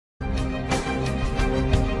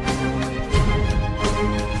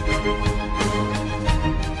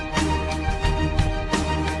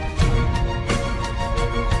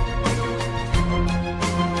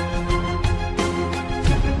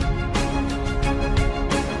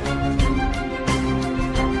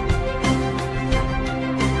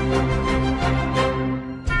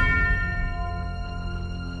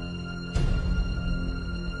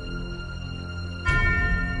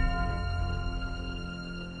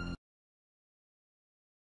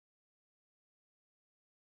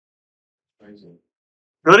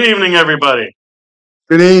Good evening, everybody.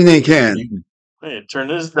 Good evening, Ken. Hey, turn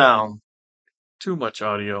this down. Too much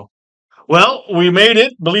audio. Well, we made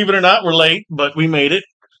it. Believe it or not, we're late, but we made it.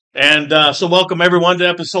 And so, welcome everyone to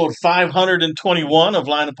episode 521 of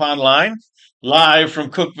Line Upon Line, live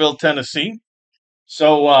from Cookeville, Tennessee.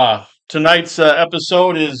 So, tonight's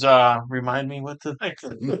episode is remind me what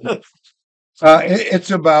the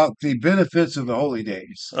It's about the benefits of the holy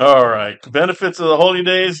days. All right, benefits of the holy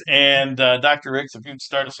days. And Dr. Ricks, if you'd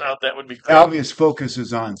start us out, that would be great. Obvious focus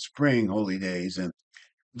is on spring holy days. And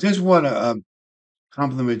just want to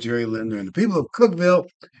compliment Jerry Linder and the people of Cookville.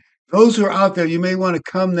 Those who are out there, you may want to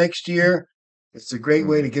come next year. It's a great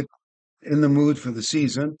way to get in the mood for the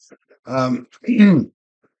season. Um,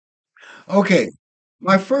 okay,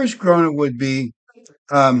 my first groaner would be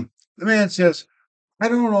the man says, I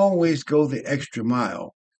don't always go the extra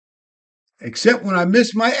mile, except when I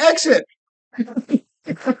miss my exit.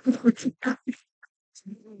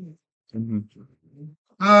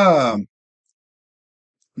 Um,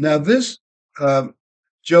 Now, this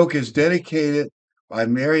joke is dedicated by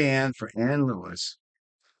Mary Ann for Ann Lewis.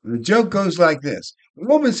 The joke goes like this. A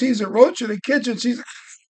woman sees a roach in the kitchen. She's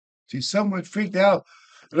somewhat freaked out.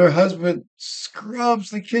 And her husband scrubs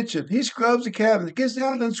the kitchen. He scrubs the cabinet, gets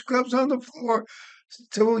down and scrubs on the floor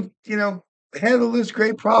to, handle this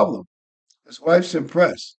great problem. His wife's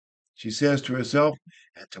impressed. She says to herself,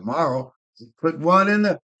 and tomorrow, put one in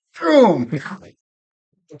the broom.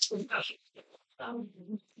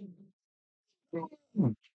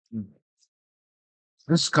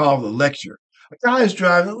 This is called a lecture. A guy is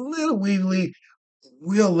driving a little wheelie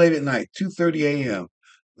real late at night, 2:30 a.m.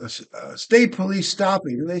 The state police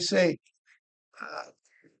stopping, and they say, uh,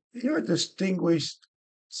 "You're a distinguished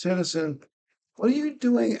citizen. What are you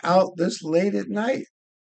doing out this late at night?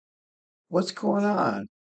 What's going on?"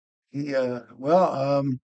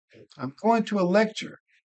 I'm going to a lecture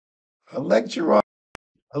on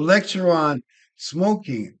a lecture on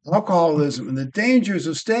smoking, alcoholism, and the dangers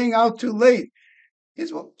of staying out too late.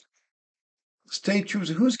 He's well, state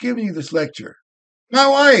trooper, who's giving you this lecture? My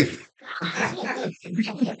wife. I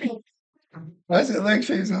said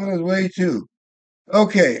lecture is on his way too.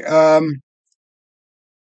 Okay, the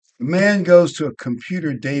man goes to a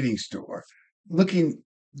computer dating store looking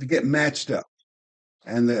to get matched up.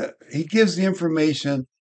 And he gives the information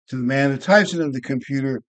to the man who types it into the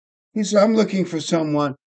computer. He said, I'm looking for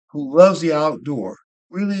someone who loves the outdoor,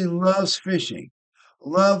 really loves fishing,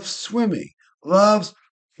 loves swimming, loves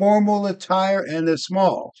formal attire, and is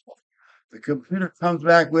small. The computer comes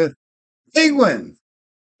back with penguin.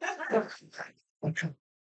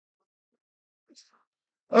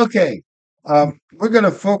 Okay, we're going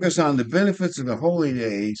to focus on the benefits of the holy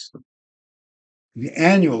days, the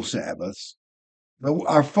annual Sabbaths. But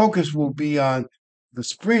our focus will be on the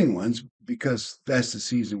spring ones because that's the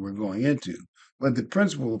season we're going into. But the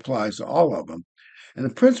principle applies to all of them. And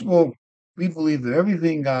the principle, we believe that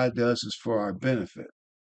everything God does is for our benefit,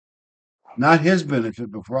 not his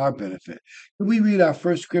benefit, but for our benefit. Can we read our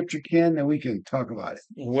first scripture, Ken, and we can talk about it?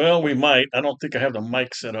 Well, we might. I don't think I have the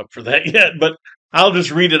mic set up for that yet, but I'll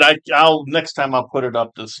just read it. I'll next time I'll put it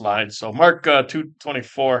up the slide. So Mark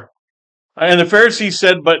 2:24. And the Pharisees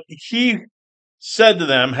said, but he said to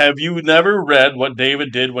them, have you never read what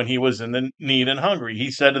David did when he was in the need and hungry? He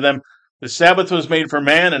said to them, the Sabbath was made for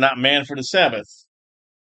man and not man for the Sabbath.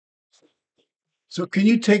 So can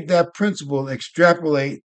you take that principle and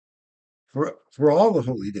extrapolate for all the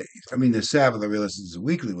holy days? I mean, the Sabbath, I realize is a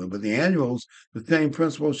weekly one, but the annuals, the same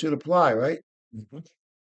principle should apply, right? Mhm.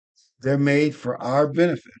 They're made for our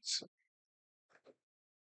benefits.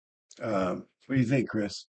 What do you think,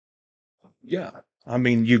 Chris? Yeah. I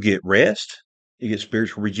mean, you get rest, you get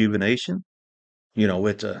spiritual rejuvenation.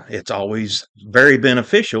 It's always very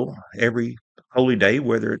beneficial every holy day,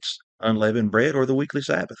 whether it's unleavened bread or the weekly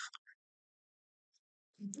Sabbath.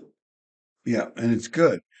 Yeah, and it's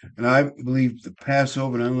good. And I believe the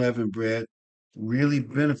Passover and unleavened bread really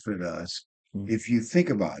benefit us Mm. if you think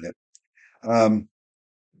about it. Um,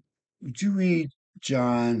 would you read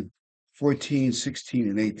John 14, 16,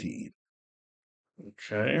 and 18?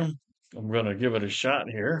 Okay. I'm going to give it a shot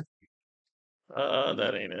here.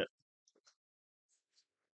 That ain't it.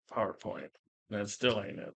 PowerPoint. That still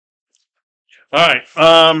ain't it. All right.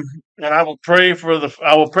 And I will pray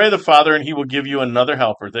the Father, and he will give you another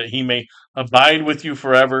helper, that he may abide with you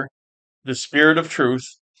forever, the Spirit of truth,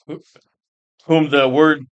 whom the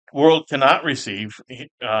world cannot receive,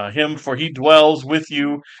 him, for he dwells with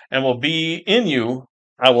you and will be in you.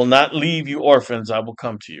 I will not leave you orphans, I will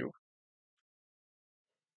come to you.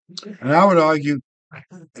 And I would argue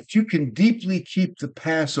that you can deeply keep the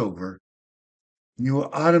Passover you will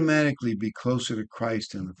automatically be closer to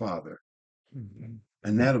Christ and the Father,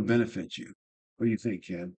 and that'll benefit you. What do you think,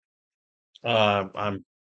 Ken? I'm.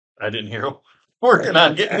 I didn't hear. Working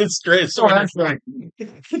on getting it straight. So Oh, that's right.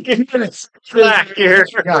 it's slack here.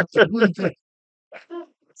 Yeah.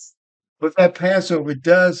 But that Passover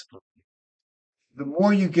does, the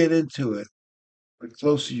more you get into it, the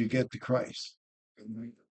closer you get to Christ.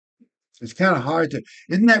 It's kind of hard to,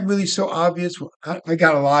 isn't that really so obvious? I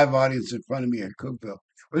got a live audience in front of me at Cookville,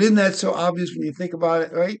 but isn't that so obvious when you think about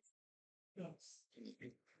it, right?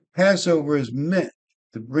 Passover is meant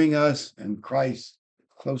to bring us and Christ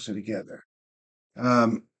closer together.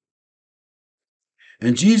 Um,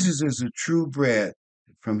 and Jesus is the true bread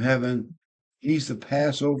from heaven. He's the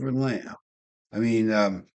Passover lamb. I mean,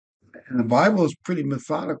 and the Bible is pretty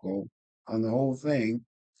methodical on the whole thing.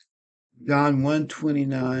 John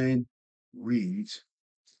 1:29 reads,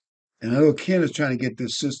 and I know Ken is trying to get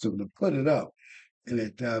this system to put it up,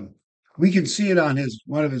 and we can see it on his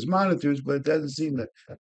one of his monitors, but it doesn't seem to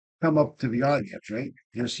come up to the audience, right?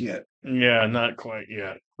 Just yet. Yeah, not quite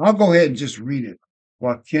yet. I'll go ahead and just read it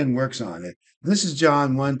while Ken works on it. This is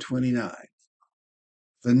John 1:29.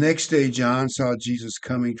 The next day, John saw Jesus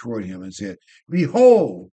coming toward him and said,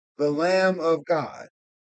 "Behold, the Lamb of God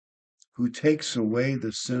who takes away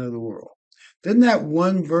the sin of the world." Doesn't that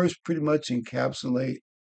one verse pretty much encapsulate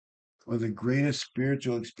one of the greatest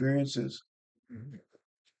spiritual experiences? And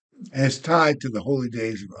it's tied to the holy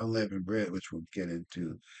days of unleavened bread, which we'll get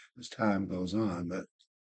into as time goes on. But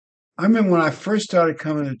I remember when I first started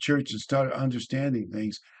coming to church and started understanding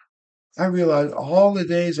things, I realized all the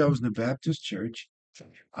days I was in the Baptist church,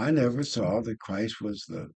 I never saw that Christ was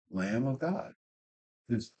the Lamb of God.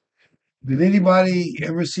 Does- Did anybody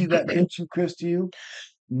ever see that mentioned, Chris, to you?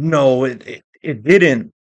 No, it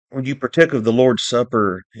didn't. When you partook of the Lord's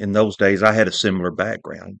Supper in those days, I had a similar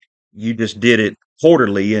background. You just did it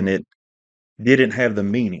quarterly, and it didn't have the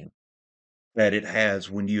meaning that it has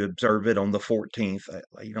when you observe it on the 14th,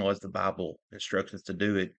 as the Bible instructs us to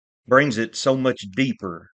do. It brings it so much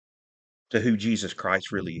deeper to who Jesus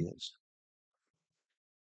Christ really is.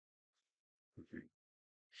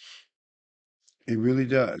 It really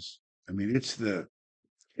does. I mean, it's the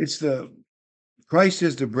Christ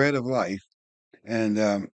is the bread of life, and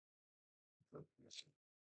and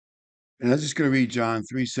I'm just going to read John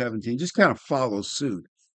 3:17. Just kind of follows suit.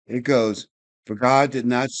 It goes, "For God did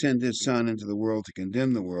not send his son into the world to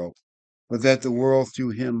condemn the world, but that the world through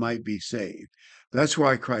him might be saved." That's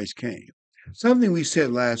why Christ came. Something we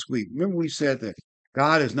said last week. Remember we said that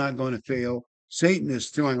God is not going to fail. Satan is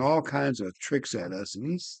throwing all kinds of tricks at us,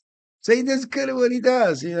 and Satan is good at what he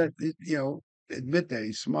does. Admit that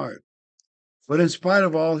he's smart. But in spite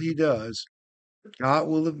of all he does, God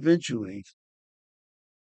will eventually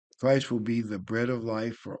Christ will be the bread of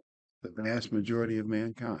life for the vast majority of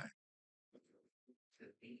mankind.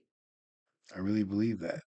 I really believe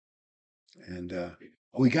that. And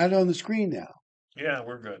we got it on the screen now. Yeah,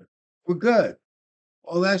 we're good. We're good.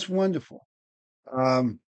 Oh, that's wonderful.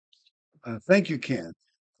 Um, thank you, Ken.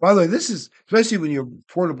 By the way, this is, especially when you're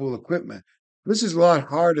portable equipment, this is a lot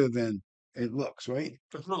harder than it looks, right?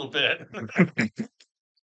 A little bit.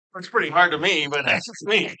 It's pretty hard to me, but that's just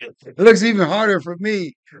me. It looks even harder for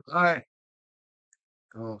me.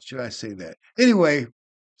 Oh, should I say that? Anyway,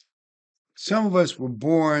 some of us were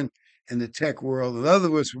born in the tech world, and other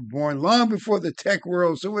of us were born long before the tech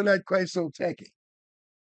world, so we're not quite so techy.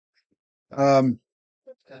 Um,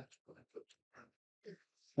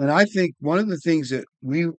 and I think one of the things that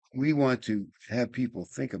we want to have people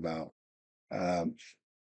think about, um,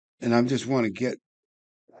 and I just want to get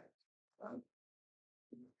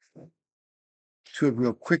to it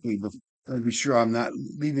real quickly, but to be sure I'm not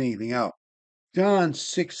leaving anything out. John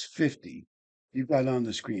 6:50, you've got it on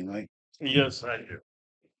the screen, right? Yes, I do.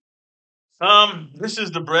 This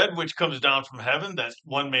is the bread which comes down from heaven, that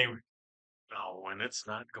one may. Oh, and it's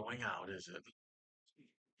not going out, is it?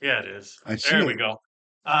 Yeah, it is. I see There we it. go.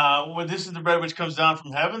 Well, this is the bread which comes down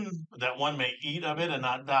from heaven, that one may eat of it and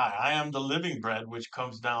not die. I am the living bread which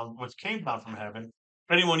came down from heaven.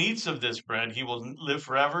 If anyone eats of this bread, he will live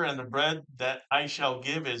forever. And the bread that I shall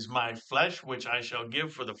give is my flesh, which I shall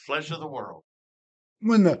give for the flesh of the world.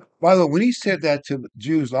 By the way, when he said that to the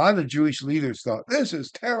Jews, a lot of the Jewish leaders thought this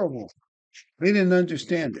is terrible. They didn't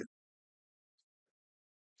understand it,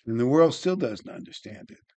 and the world still doesn't understand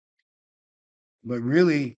it. But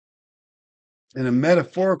really, in a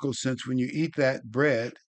metaphorical sense, when you eat that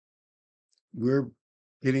bread, we're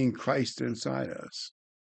getting Christ inside us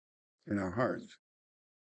in our hearts,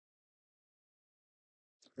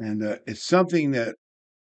 and it's something that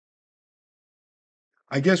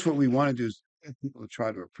I guess what we want to do is get people to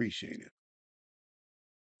try to appreciate it.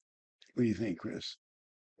 What do you think, Chris?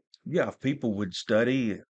 Yeah, if people would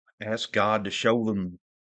study, ask God to show them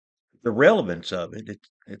the relevance of it,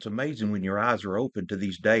 it's amazing when your eyes are open to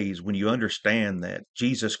these days when you understand that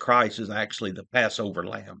Jesus Christ is actually the Passover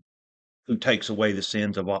lamb who takes away the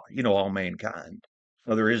sins of all mankind.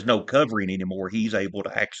 So there is no covering anymore. He's able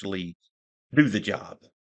to actually do the job.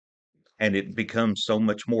 And it becomes so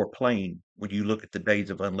much more plain when you look at the days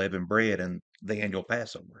of unleavened bread and the annual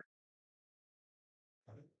Passover.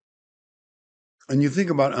 And you think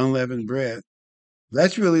about unleavened bread,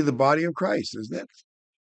 that's really the body of Christ, isn't it?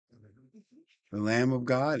 The Lamb of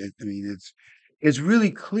God. I mean, it's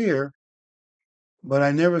really clear, but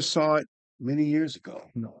I never saw it many years ago.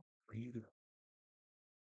 No, me either.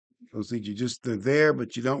 Those things you just they're there,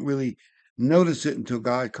 but you don't really notice it until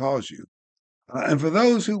God calls you. And for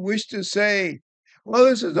those who wish to say, well,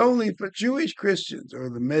 this is only for Jewish Christians or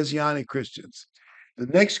the Messianic Christians, the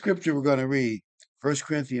next scripture we're going to read, 1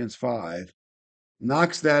 Corinthians 5,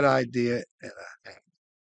 knocks that idea.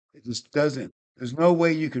 It just doesn't. There's no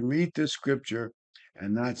way you can read this scripture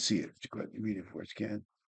and not see it. Go ahead and read it for us, Ken.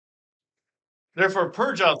 Therefore,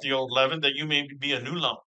 purge out the old leaven, that you may be a new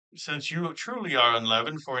lump, since you truly are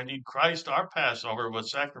unleavened. For indeed, Christ our Passover was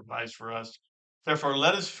sacrificed for us. Therefore,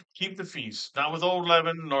 let us keep the feast, not with old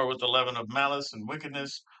leaven, nor with the leaven of malice and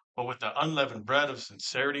wickedness, but with the unleavened bread of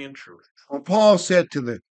sincerity and truth. When Paul said to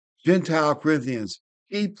the Gentile Corinthians,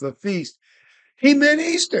 keep the feast, he meant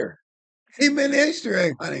Easter. He meant Easter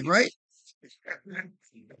egg hunting, right?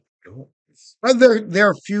 Well, there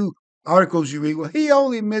are a few articles you read. Well, he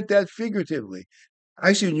only meant that figuratively.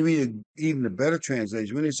 Actually, when you read even the better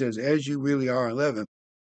translation, when it says, as you really are unleavened,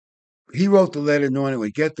 he wrote the letter knowing it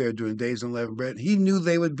would get there during days of unleavened bread. He knew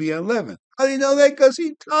they would be unleavened. How do you know that? Because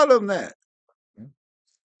he taught them that.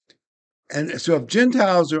 And so if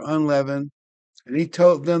Gentiles are unleavened, and he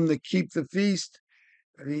told them to keep the feast,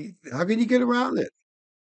 how can you get around it?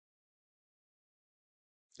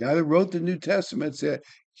 The guy that wrote the New Testament said,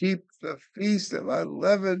 keep the feast of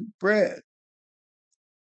unleavened bread.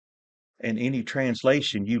 And any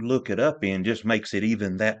translation you look it up in just makes it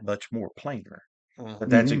even that much more plainer. But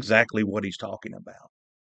that's Mm-hmm. exactly what he's talking about.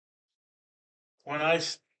 When I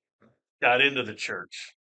got into the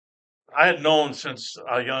church, I had known since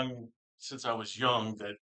I was young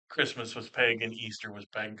that Christmas was pagan, Easter was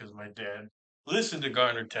pagan, because my dad listened to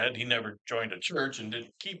Garner Ted. He never joined a church and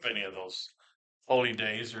didn't keep any of those holy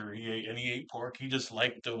days, or he ate pork. He just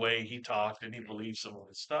liked the way he talked and he believed some of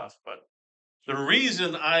his stuff. But the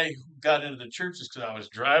reason I got into the church is because I was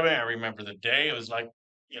driving. I remember the day. It was like,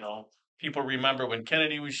 people remember when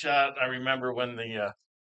Kennedy was shot. I remember when the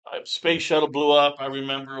space shuttle blew up. I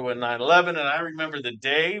remember when 9/11, and I remember the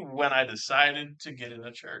day when I decided to get in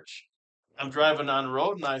the church. I'm driving down the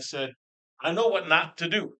road, and I said, I know what not to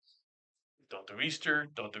do. Don't do Easter,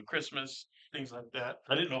 don't do Christmas, things like that.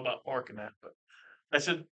 I didn't know about pork and that, but I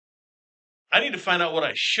said, I need to find out what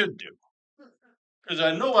I should do because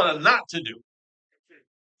I know what I'm not to do.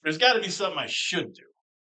 There's got to be something I should do.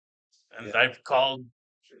 And Yeah.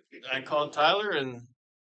 I called Tyler, and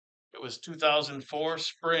it was 2004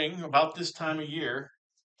 spring, about this time of year.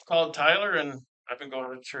 Called Tyler, and I've been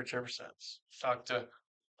going to church ever since. Talked to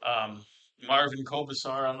um, Marvin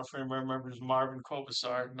Kobasar. I don't know if anyone remembers Marvin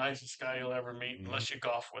Kobasar, nicest guy you'll ever meet, unless you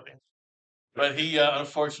golf with him. But he,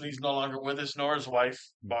 unfortunately, he's no longer with us, nor his wife,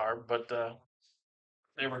 Barb. But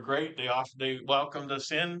they were great. They welcomed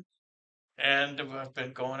us in, and I've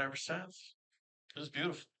been going ever since. It was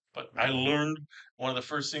beautiful. But I learned one of the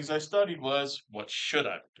first things I studied was what should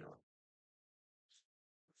I be doing?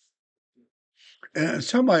 And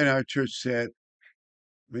somebody in our church said,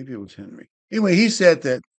 maybe it was Henry. Anyway, he said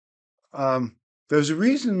that there's a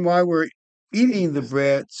reason why we're eating the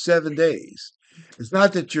bread 7 days. It's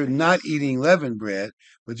not that you're not eating leavened bread,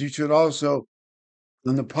 but you should also,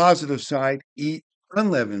 on the positive side, eat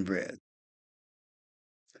unleavened bread.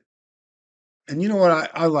 And you know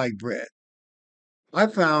what? I like bread. I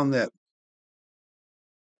found that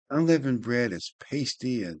unleavened bread is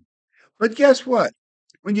pasty but guess what?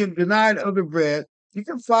 When you're denied other bread, you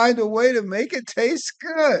can find a way to make it taste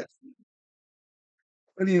good.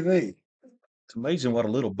 What do you think? It's amazing what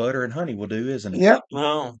a little butter and honey will do, isn't it? Yep.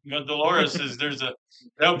 No, Dolores says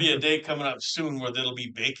there'll be a day coming up soon where there'll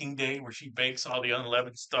be baking day where she bakes all the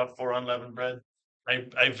unleavened stuff for unleavened bread.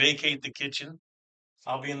 I vacate the kitchen.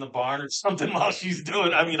 I'll be in the barn or something while she's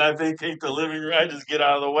doing. I mean, I vacate the living room. I just get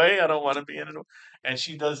out of the way. I don't want to be in it. And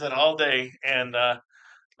she does that all day. And I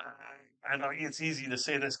know it's easy to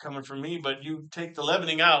say this coming from me, but you take the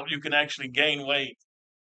leavening out, you can actually gain weight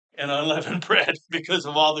in unleavened bread because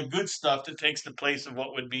of all the good stuff that takes the place of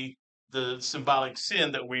what would be the symbolic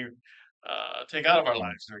sin that we take out of our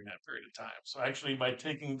lives during that period of time. So actually, by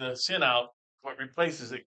taking the sin out, what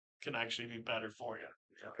replaces it can actually be better for you.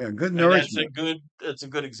 Yeah, good And that's a nourishment.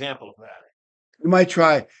 good example of that. You might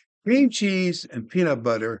try cream cheese and peanut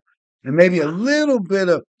butter and maybe a little bit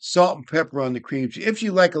of salt and pepper on the cream cheese if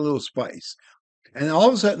you like a little spice. And all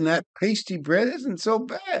of a sudden, that pasty bread isn't so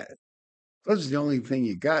bad. That's the only thing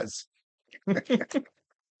you got.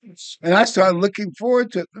 And I started looking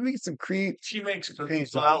forward to it. Let me get some cream. She makes Cream cookies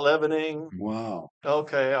stuff. without leavening. Wow.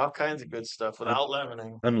 Okay, all kinds of good stuff without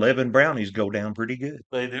leavening. Unleavened brownies go down pretty good.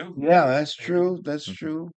 They do. Yeah, that's They do. true. That's Mhm.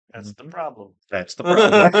 true. That's the problem. That's the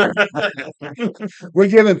problem. We're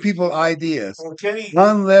giving people ideas. Okay.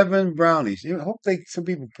 Unleavened brownies. You hope some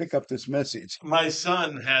people pick up this message. My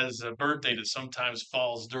son has a birthday that sometimes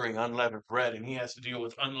falls during unleavened bread, and he has to deal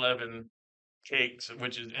with unleavened cakes,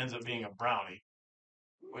 which ends up being a brownie,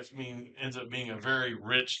 which ends up being a very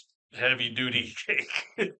rich, heavy duty cake.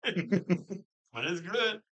 But it's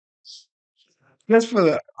good. Just for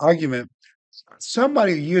the argument,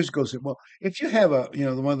 somebody years ago said, "Well, if you have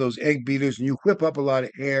one of those egg beaters and you whip up a lot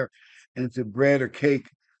of air into bread or cake,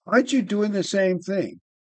 aren't you doing the same thing?"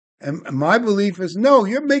 And my belief is, no,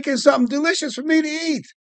 you're making something delicious for me to eat.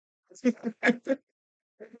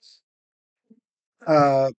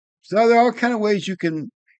 So there are all kind of ways you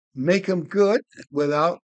can make them good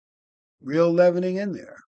without real leavening in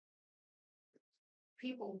there.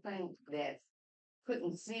 People think that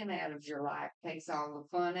putting sin out of your life takes all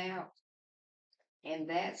the fun out. And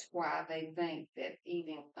that's why they think that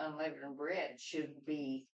eating unleavened bread should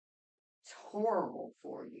be horrible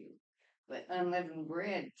for you. But unleavened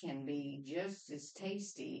bread can be just as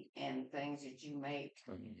tasty and things that you make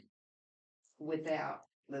without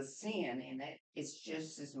the sin in it. It's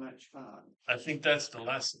just as much fun. I think that's the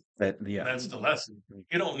lesson. Yeah. That's the lesson.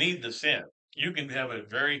 You don't need the sin. You can have a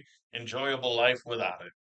very enjoyable life without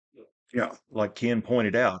it. Yeah. Like Ken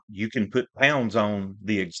pointed out, you can put pounds on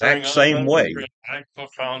the During exact same unleavened way. bread, I put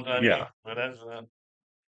pounds on Yeah. it, but that's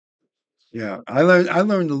Yeah. I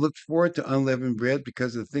learned to look forward to unleavened bread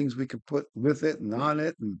because of the things we could put with it and on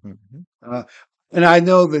it. Mhm. Uh, and I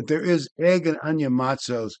know that there is egg and onion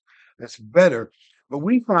matzos that's better, but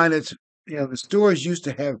we find the stores used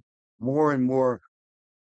to have more and more.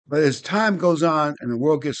 But as time goes on and the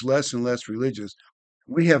world gets less and less religious,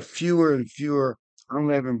 we have fewer and fewer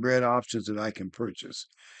unleavened bread options that I can purchase.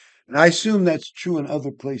 And I assume that's true in other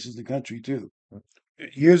places in the country too.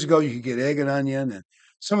 Years ago, you could get egg and onion and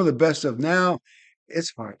some of the best stuff. Now,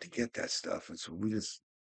 it's hard to get that stuff. And so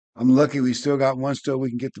I'm lucky we still got one store we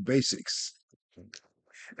can get the basics. And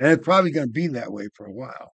it's probably going to be that way for a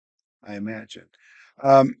while, I imagine.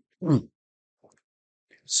 Um,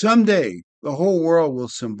 Someday, the whole world will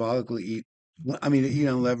symbolically eat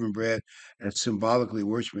unleavened bread and symbolically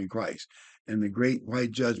worshiping Christ. And the great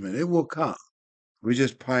white judgment, it will come. We're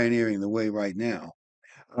just pioneering the way right now.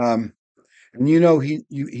 Um, and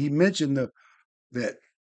he mentioned that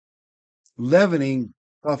leavening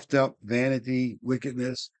puffed up vanity,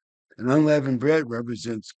 wickedness, and unleavened bread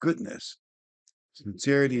represents goodness,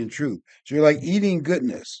 sincerity, and truth. So you're like eating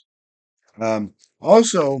goodness.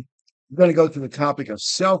 Also, I'm going to go to the topic of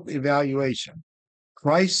self-evaluation.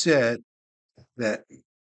 Christ said that,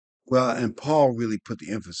 well, and Paul really put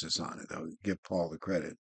the emphasis on it, though. Give Paul the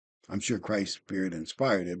credit. I'm sure Christ's spirit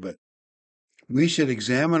inspired it, but we should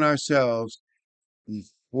examine ourselves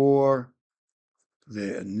before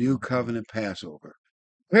the new covenant Passover.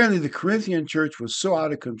 Apparently, the Corinthian church was so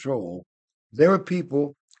out of control, there were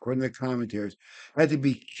people, according to the commentaries, had to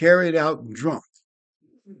be carried out drunk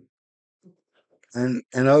and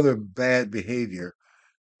other bad behavior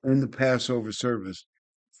in the Passover service.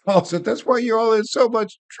 Paul said, that's why you're all in so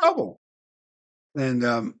much trouble. And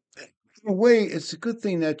in a way, it's a good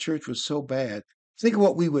thing that church was so bad. Think of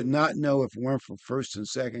what we would not know if it weren't for First and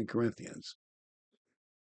Second Corinthians.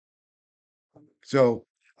 So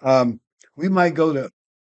we might go to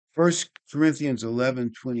First Corinthians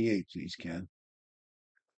 11:28, please, Ken.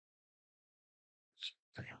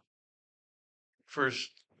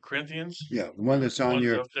 First Corinthians. Yeah, the one that's on One's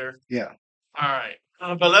your up there. yeah. All right.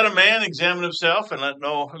 But let a man examine himself,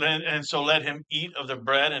 and so let him eat of the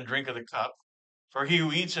bread and drink of the cup. For he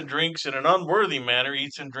who eats and drinks in an unworthy manner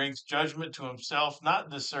eats and drinks judgment to himself, not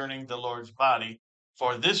discerning the Lord's body.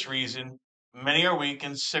 For this reason, many are weak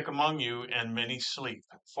and sick among you, and many sleep.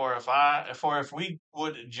 For if we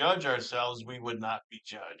would judge ourselves, we would not be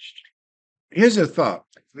judged. Here's a thought: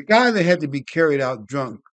 the guy that had to be carried out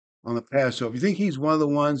drunk on the Passover. You think he's one of the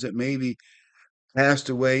ones that maybe passed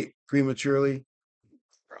away prematurely?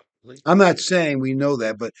 Probably. I'm not saying we know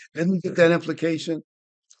that, but didn't we get that implication?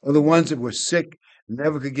 Or the ones that were sick,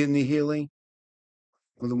 never could get any healing?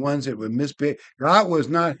 were the ones that were misbehaved. God was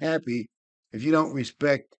not happy if you don't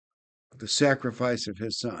respect the sacrifice of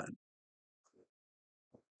his son.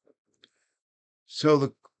 So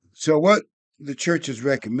the so what the church has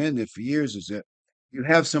recommended for years is that you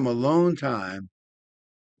have some alone time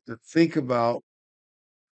to think about.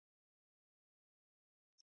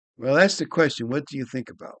 Well, that's the question. What do you think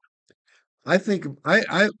about? I think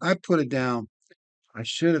I put it down. I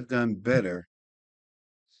should have done better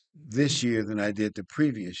this year than I did the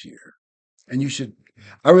previous year. And you should.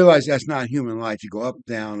 I realize that's not human life. You go up,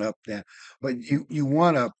 down, but you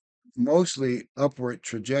want a mostly upward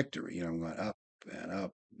trajectory. You know, going up and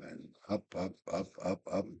up and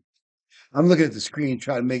up. I'm looking at the screen,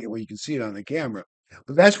 trying to make it where you can see it on the camera,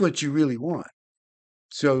 but that's what you really want.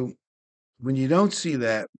 So when you don't see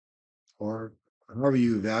that, or however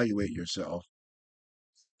you evaluate yourself,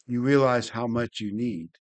 you realize how much you need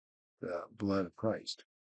the blood of Christ.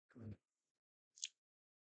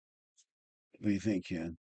 What do you think,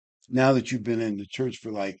 Ken? Now that you've been in the church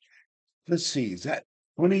for like, let's see, is that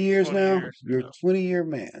 20 years 20 now? years. You're Yeah, a 20-year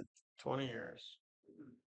man. 20 years.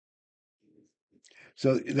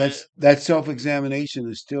 So And that self-examination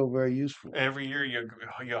is still very useful. every year you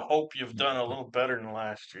hope you've done a little better than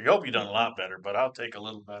last year. You hope you've done a lot better, but I'll take a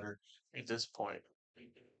little better at this point.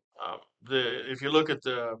 The if you look at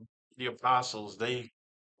the apostles, they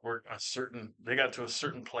got to a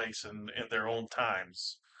certain place in their own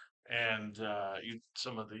times, and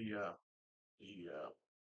some of the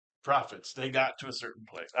prophets, they got to a certain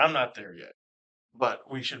place. I'm not there yet, but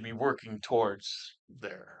we should be working towards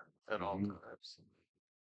there at all Mhm. times.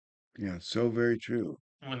 Yeah, so very true.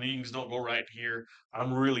 When things don't go right here,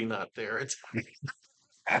 I'm really not there. It's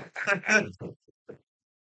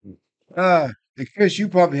And Chris,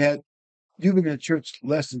 you've been in church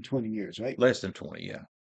less than 20 years, right? Less than 20, yeah.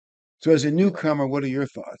 So as a newcomer, what are your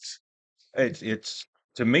thoughts? It's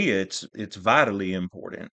to me, it's vitally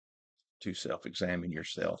important to self-examine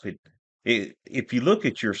yourself. It if you look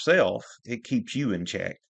at yourself, it keeps you in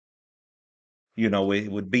check. You know, it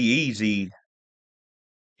would be easy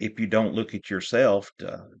if you don't look at yourself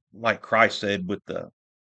to, like Christ said, with the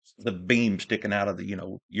beam sticking out of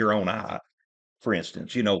your own eye, for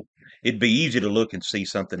instance. It'd be easy to look and see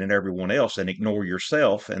something in everyone else and ignore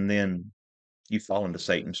yourself, and then you fall into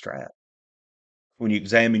Satan's trap. When you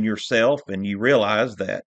examine yourself and you realize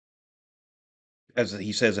that, as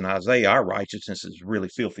he says in Isaiah, our righteousness is really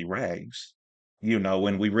filthy rags.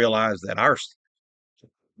 When we realize that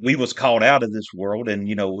we was called out of this world, and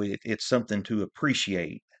it's something to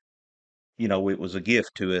appreciate. It was a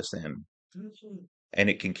gift to us, and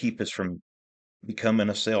it can keep us from becoming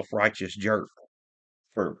a self-righteous jerk,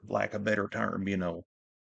 for lack of a better term.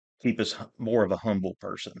 Keep us more of a humble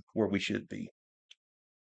person where we should be.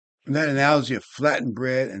 And that analogy of flatten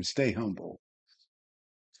bread and stay humble.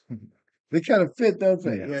 They kind of fit, don't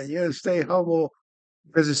they? Yeah. Yeah, you gotta stay humble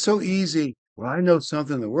because it's so easy. Well, I know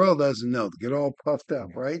something the world doesn't know to get all puffed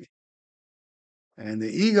up, right? And the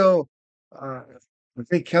ego, I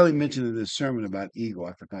think Kelly mentioned in this sermon about ego.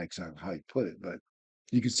 I forgot exactly how he put it, but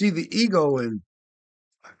you can see the ego in,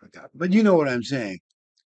 I forgot, but you know what I'm saying.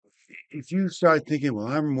 If you start thinking, well,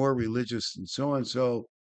 I'm more religious than so,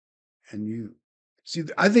 and you see,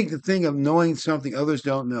 I think the thing of knowing something others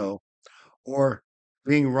don't know, or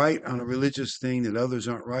being right on a religious thing that others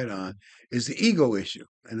aren't right on, is the ego issue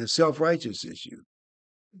and the self-righteous issue.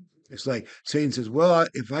 It's like Satan says, well,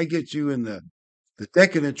 if I get you in the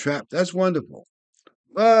decadent trap, that's wonderful.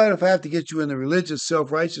 But if I have to get you in the religious,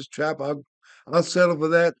 self-righteous trap, I'll settle for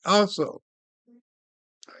that also.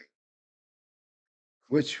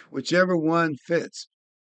 Whichever one fits.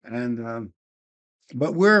 And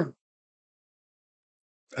but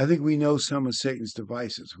I think we know some of Satan's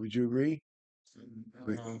devices. Would you agree?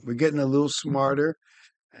 We're getting a little smarter.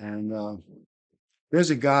 And there's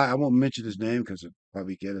a guy, I won't mention his name because it'll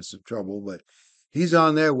probably get us in trouble, but he's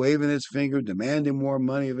on there waving his finger, demanding more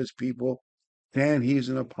money of his people, and he's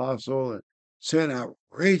an apostle and saying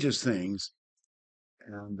outrageous things.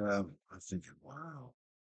 And I'm thinking, wow,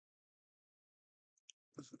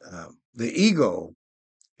 the ego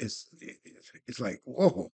is it's like,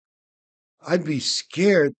 whoa, I'd be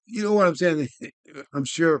scared. You know what I'm saying? I'm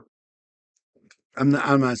sure I'm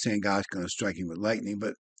not saying God's gonna strike him with lightning,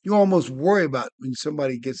 but you almost worry about when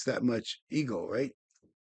somebody gets that much ego, right?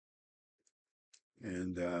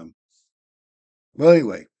 And well,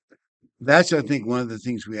 anyway, that's I think one of the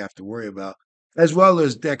things we have to worry about, as well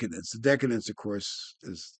as decadence. The decadence, of course,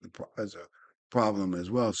 is a problem as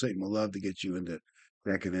well. Satan will love to get you into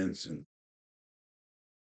decadence, and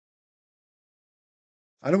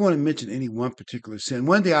I don't want to mention any one particular sin.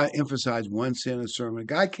 One day I emphasized one sin in a sermon. A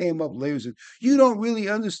guy came up later and said, "You don't really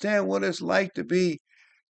understand what it's like to be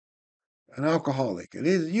an alcoholic. It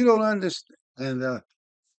is you don't understand."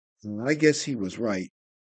 And I guess he was right.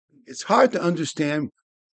 It's hard to understand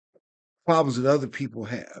problems that other people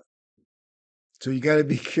have. So you got to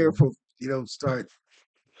be careful. You don't start.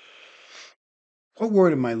 What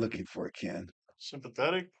word am I looking for, Ken?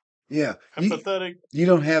 Sympathetic, Yeah, empathetic. you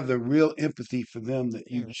don't have the real empathy for them that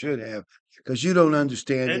you should have because you don't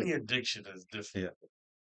understand Any it. addiction is different.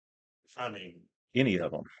 Yeah. I mean, Any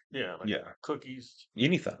of them. yeah, like Yeah. cookies.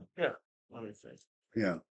 Anything. Yeah, let me think.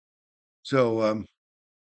 Yeah. So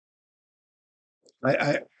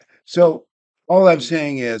I so all I'm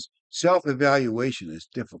saying is self-evaluation is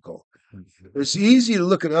difficult. It's easy to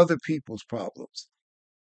look at other people's problems.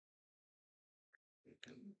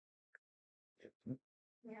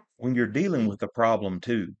 When you're dealing with a problem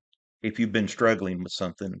too, if you've been struggling with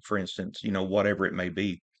something, for instance, whatever it may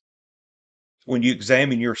be, when you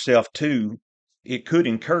examine yourself too, it could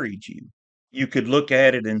encourage you. You could look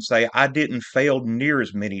at it and say, I didn't fail near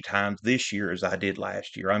as many times this year as I did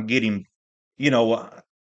last year. You know, uh,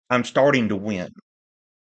 I'm starting to win.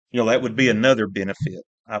 That would be another benefit,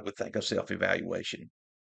 I would think, of self-evaluation.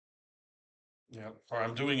 Yeah, or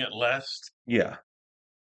I'm doing it less. Yeah.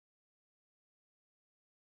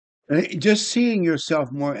 And just seeing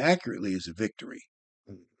yourself more accurately is a victory.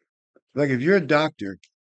 Like if you're a doctor,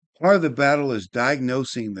 part of the battle is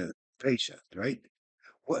diagnosing the patient, right?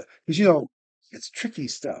 What? Because it's tricky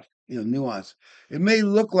stuff. Nuance. It may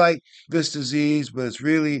look like this disease, but it's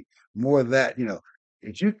really more that.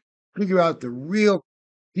 If you figure out the real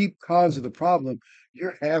deep cause of the problem,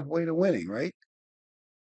 you're halfway to winning, right?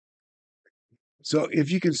 So if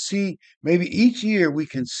you can see, maybe each year we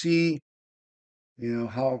can see,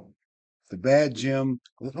 how the bad Jim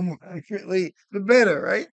a little more accurately, the better,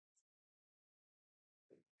 right?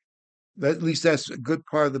 At least that's a good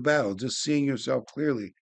part of the battle, just seeing yourself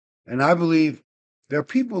clearly. And I believe there are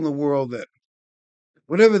people in the world that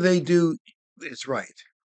whatever they do, it's right.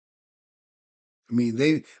 I mean,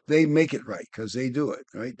 they make it right because they do it,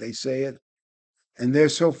 right? They say it, and they're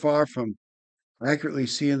so far from accurately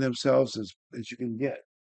seeing themselves as you can get.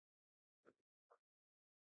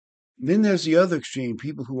 Then there's the other extreme,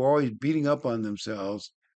 people who are always beating up on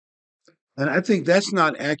themselves, and I think that's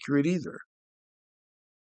not accurate either.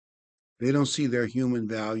 They don't see their human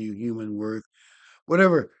value, human worth,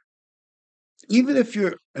 whatever. Even if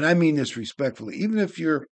you're, and I mean this respectfully, even if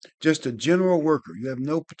you're just a general worker, you have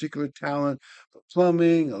no particular talent for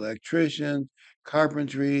plumbing, electrician,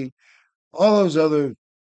 carpentry, all those other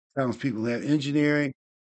townspeople have engineering.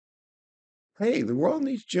 Hey, the world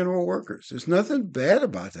needs general workers. There's nothing bad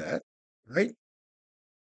about that, right?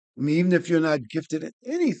 I mean, even if you're not gifted at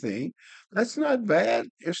anything, that's not bad.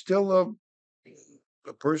 You're still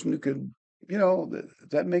a person who can, does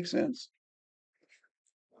that make sense?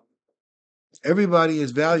 Everybody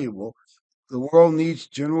is valuable. The world needs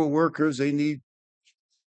general workers. They need,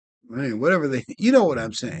 I mean, whatever they, you know what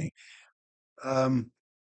I'm saying. Um,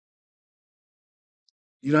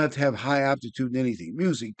 you don't have to have high aptitude in anything,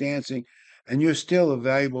 music, dancing, and you're still a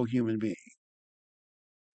valuable human being,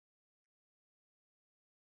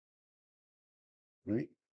 right?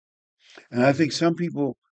 And I think some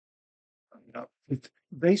people,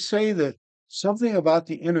 they say that something about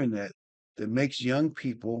the internet that makes young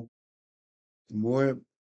people more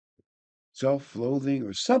self-loathing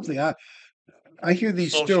or something. I hear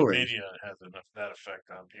these Social stories. media has that effect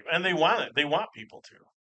on people, and they want it. They want people to.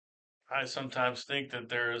 I sometimes think that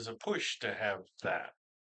there is a push to have that.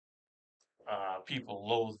 People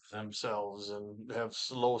loathe themselves and have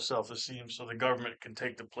low self-esteem, so the government can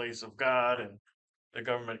take the place of God, and the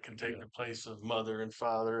government can take the place of mother and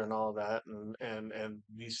father and all that, and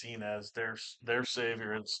be seen as their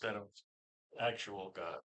savior instead of actual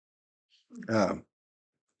God. Um,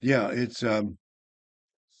 yeah, it's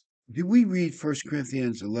did we read First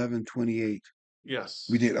Corinthians 11:28? We Yes,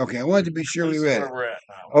 did. Okay, I wanted to be sure we this is read where it. we're at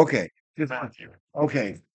now. Okay. Matthew.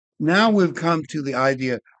 Okay. Now we've come to the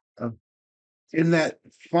idea of in that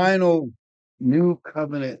final new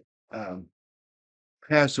covenant um,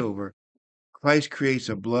 Passover, Christ creates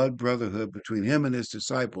a blood brotherhood between him and his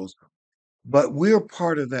disciples, but we're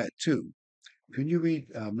part of that too. Can you read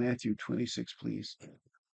Matthew 26, please?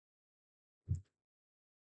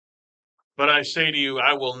 But I say to you,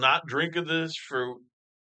 I will not drink of this fruit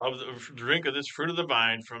of the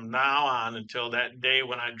vine from now on until that day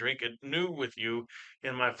when I drink it new with you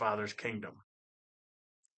in my Father's kingdom.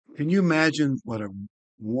 Can you imagine what a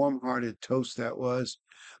warm-hearted toast that was?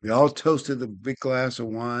 We all toasted the big glass of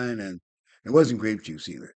wine, and it wasn't grape juice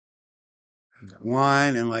either.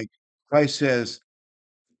 wine, and like Christ says,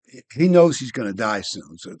 he knows he's going to die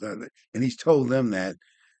soon. And he's told them that,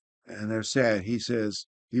 and they're sad. He says,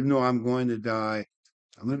 even though I'm going to die,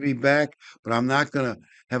 I'm going to be back, but I'm not going to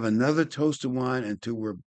have another toast of wine until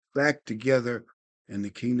we're back together in the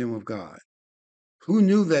kingdom of God. Who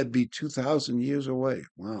knew that'd be 2,000 years away?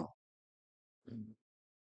 Wow.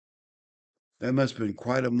 That must have been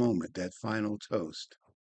quite a moment, that final toast.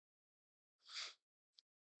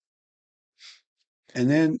 And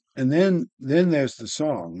then there's the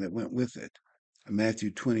song that went with it,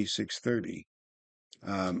 Matthew 26:30.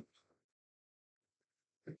 Um,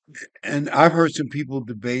 and I've heard some people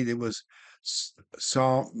debate it was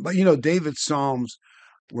psalm, but David's psalms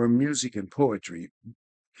were music and poetry.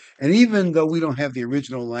 And even though we don't have the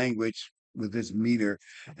original language with this meter,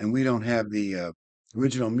 and we don't have the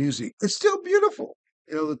original music, it's still beautiful.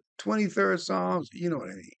 The 23rd Psalms, you know what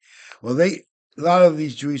I mean. Well, a lot of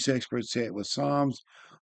these Jewish experts say it was Psalms,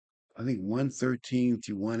 I think 113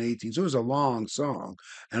 to 118. So it was a long song,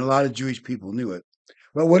 and a lot of Jewish people knew it.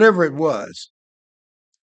 But whatever it was,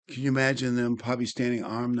 can you imagine them probably standing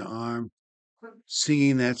arm to arm,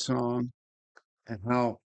 singing that song, and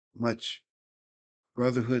how much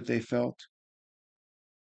brotherhood they felt?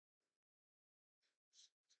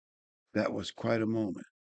 That was quite a moment.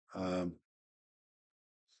 Um,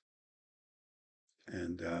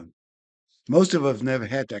 and most of us never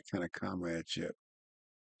had that kind of comradeship.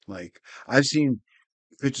 Like, I've seen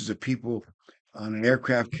pictures of people on an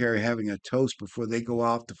aircraft carrier having a toast before they go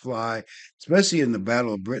off to fly, especially in the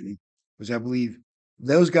Battle of Britain, because I believe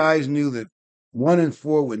those guys knew that 1 in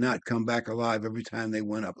 4 would not come back alive every time they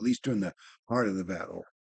went up, at least during the heart of the battle.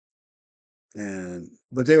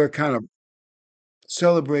 But they were kind of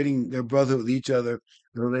celebrating their brotherhood with each other,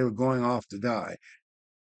 though they were going off to die.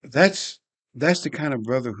 That's that's the kind of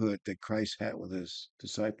brotherhood that Christ had with his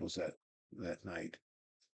disciples that night.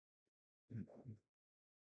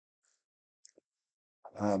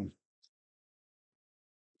 Um,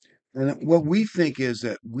 and what we think is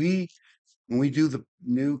that when we do the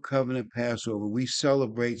new covenant Passover, we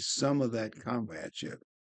celebrate some of that comradeship.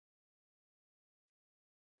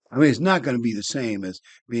 I mean, it's not going to be the same as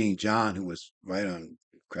being John, who was right on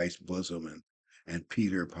Christ's bosom, and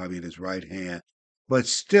Peter probably at his right hand, but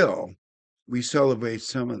still, we celebrate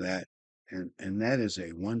some of that, and that is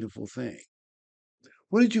a wonderful thing.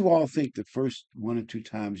 What did you all think the first 1 or 2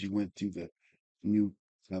 times you went through the new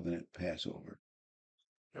covenant Passover?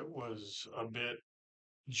 It was a bit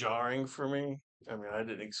jarring for me. I mean, I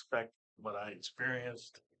didn't expect what I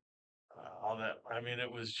experienced. All that. I mean,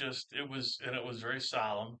 it was very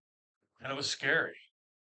solemn, and it was scary.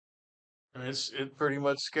 And it pretty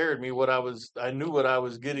much scared me. I knew what I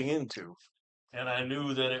was getting into, and I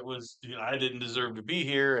knew that it was, I didn't deserve to be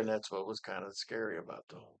here, and that's what was kind of scary about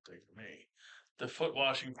the whole thing to me. The foot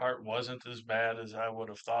washing part wasn't as bad as I would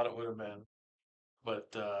have thought it would have been,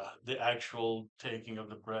 but the actual taking of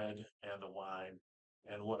the bread and the wine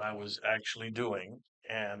and what I was actually doing,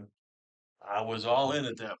 and I was all in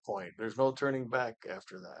at that point. There's no turning back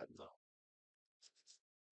after that, though.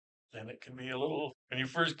 And it can be a little, when you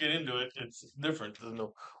first get into it, it's different than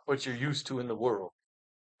what you're used to in the world.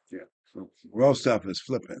 Yeah. So raw stuff is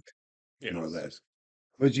flippant, more or Yes. less.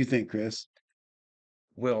 What did you think, Chris?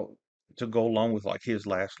 Well, to go along with like his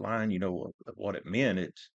last line, of what it meant,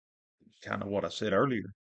 it's kind of what I said earlier.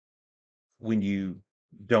 When you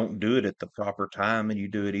don't do it at the proper time and you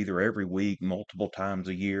do it either every week, multiple times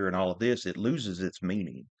a year, and all of this, it loses its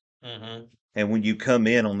meaning. Mm-hmm. And when you come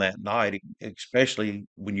in on that night, especially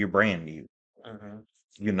when you're brand new, Mm-hmm.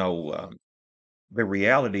 you know, um, the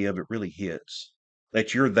reality of it really hits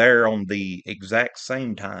that you're there on the exact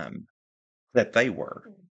same time that they were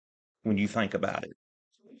when you think about it,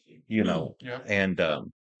 you know, Yep. and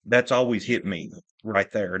that's always hit me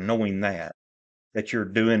right there, knowing that you're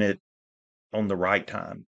doing it on the right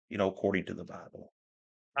time, according to the Bible.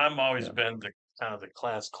 I've always Yeah. been the kind of the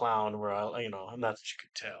class clown where not that you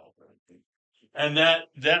could tell. And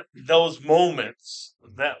those moments,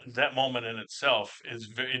 that moment in itself is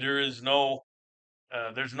there is no,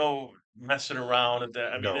 there's no messing around at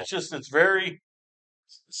that. I mean, No, it's very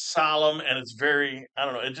solemn, and it's very, I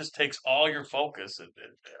don't know, it just takes all your focus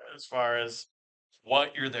as far as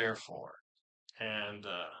what you're there for, and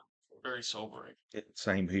very sobering.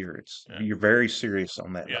 same here. It's Yeah. you're very serious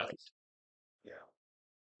on that Yeah. night. Yeah.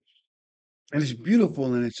 And it's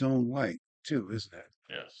beautiful in its own way, too, isn't it?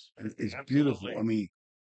 Yes. It's beautiful. I Absolutely. mean,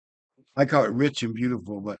 I call it rich and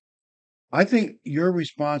beautiful, but I think your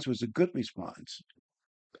response was a good response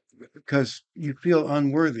because you feel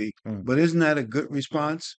unworthy. Mm. But isn't that a good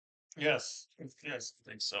response? Yes. Yes. I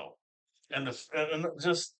think so. and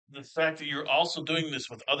just the fact that you're also doing this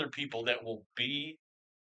with other people that will be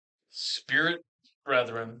spirit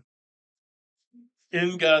brethren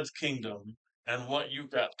in God's kingdom, and what you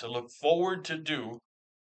got to look forward to do,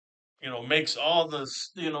 makes all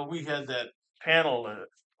this. We had that panel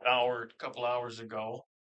a couple hours ago,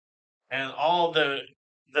 and all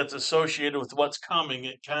that's associated with what's coming.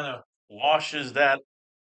 It kind of washes that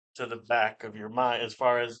to the back of your mind as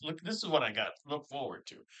far as, look, this is what I got to look forward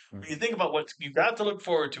to. When you think about what you got to look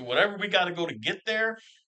forward to, whatever we got to go to get there,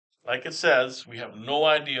 like it says, we have no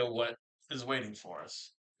idea what is waiting for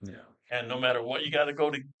us. Yeah. And no matter what you got to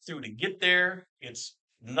go through to get there, it's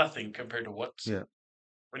nothing compared to what Yeah.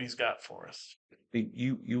 he's got for us.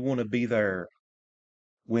 You want to be there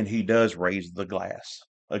when he does raise the glass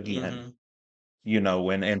again,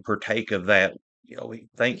 Mm-hmm. and partake of that. We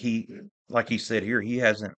think like he said here, he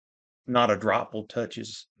hasn't, not a drop will touch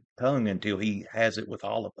his tongue until he has it with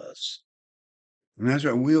all of us. And that's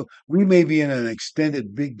right. We may be in an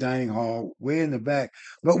extended big dining hall way in the back,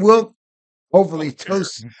 but we'll hopefully Oh, sure.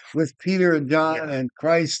 toast with Peter and John Yeah. and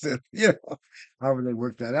Christ, and however they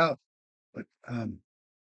work that out. But you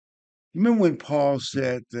remember when Paul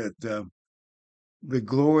said that the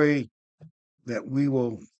glory that we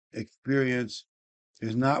will experience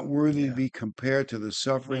is not worthy to Yeah. be compared to the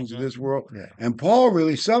sufferings of Mm-hmm. this world? Yeah. And Paul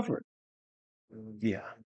really suffered.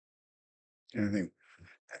 Yeah. And I think,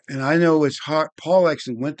 and I know it's hard. Paul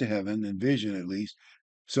actually went to heaven in vision, at least,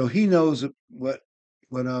 so he knows what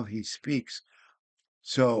of he speaks.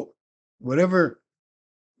 So whatever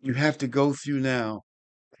you have to go through now,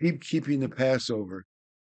 keep keeping the Passover.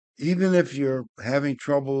 Even if you're having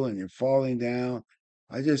trouble and you're falling down,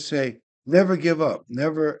 I just say never give up.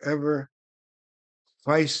 Never ever.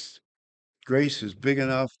 Christ's grace is big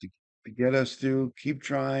enough to get us through. Keep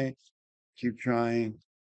trying. Keep trying.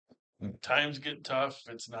 When times get tough,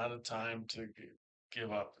 it's not a time to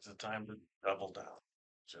give up. It's a time to double down.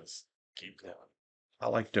 Just keep going. I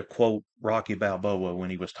like to quote Rocky Balboa when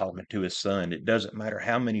he was talking to his son. It doesn't matter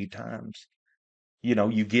how many times,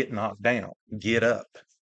 you get knocked down, get up,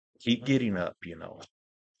 keep getting up.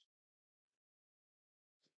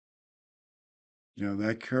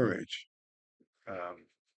 That courage. Um,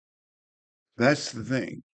 that's the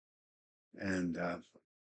thing. And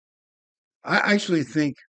I actually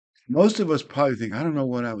think most of us probably think, I don't know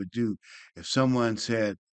what I would do if someone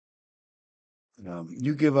said,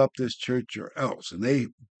 you give up this church or else. And they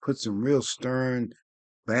put some real stern,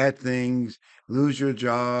 bad things, lose your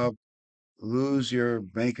job, lose your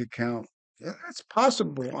bank account. Yeah, that's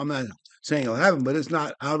possible. I'm not saying it'll happen, but it's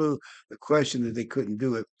not out of the question that they couldn't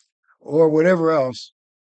do it or whatever else.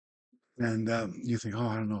 And you think, oh,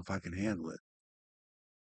 I don't know if I can handle it.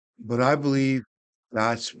 But I believe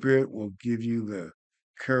God's Spirit will give you the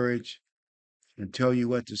courage and tell you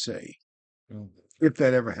what to say Mm. if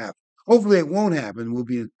that ever happens. Hopefully, it won't happen. We'll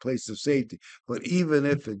be in a place of safety. But even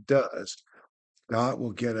if it does, God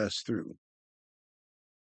will get us through,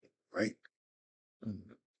 right? Mm.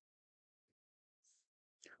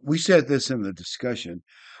 We said this in the discussion.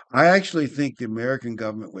 I actually think the American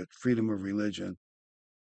government, with freedom of religion,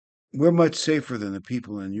 we're much safer than the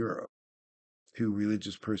people in Europe to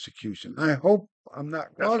religious persecution. I hope I'm not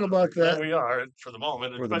wrong Definitely. about Well, that. we are for the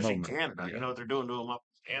moment, For the especially in moment. Canada. You Yeah. know what they're doing to them up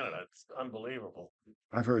in Canada. It's unbelievable.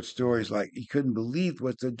 I've heard stories like you couldn't believe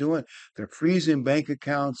what they're doing. They're freezing bank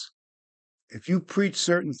accounts. If you preach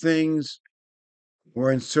certain things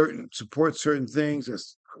or support certain things,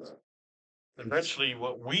 Eventually,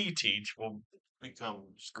 what we teach will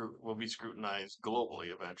will be scrutinized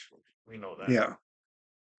globally. Eventually, we know that. yeah.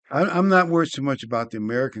 I'm not worried so much about the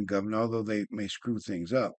American government, although they may screw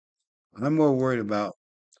things up. I'm more worried about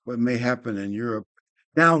what may happen in Europe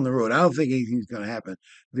down the road. I don't think anything's going to happen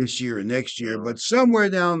this year or next year, but somewhere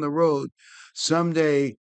down the road,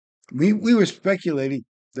 someday, we were speculating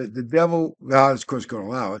that the devil, God is of course going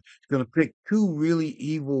to allow it, is going to pick two really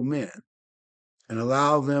evil men and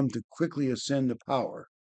allow them to quickly ascend to power,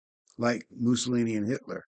 like Mussolini and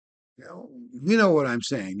Hitler. You know what I'm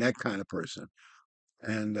saying? That kind of person.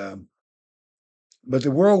 And but the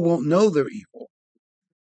world won't know they're evil.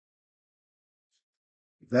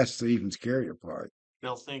 That's the even scarier part.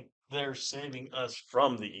 They'll think they're saving us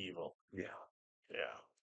from the evil. Yeah. Yeah.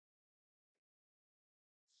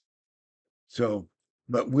 So,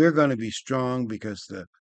 but we're going to be strong because the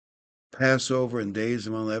Passover and days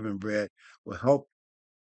of unleavened bread will help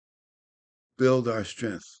build our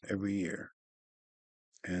strength every year.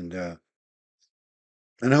 And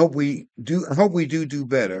I hope we do. I hope we do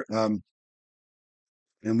better.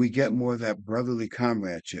 And we get more of that brotherly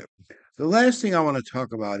comradeship. The last thing I want to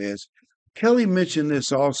talk about is Kelly mentioned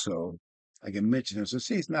this also. I can mention him. So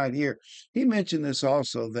see, he's not here. He mentioned this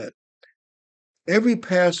also that every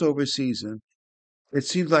Passover season, it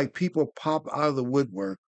seems like people pop out of the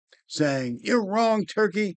woodwork saying, "You're wrong,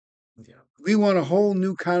 Turkey. We want a whole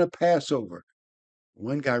new kind of Passover."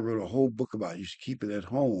 One guy wrote a whole book about it. You should keep it at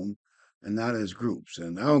home and not as groups.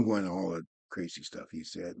 And I don't go into all the crazy stuff he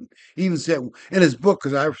said. And he even said in his book,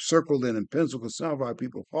 because I circled it in pencil because some of our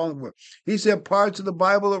people follow him, he said parts of the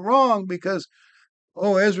Bible are wrong because,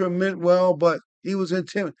 oh, Ezra meant well, but he was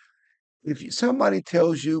intimidated. If somebody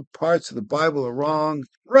tells you parts of the Bible are wrong,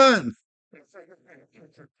 run.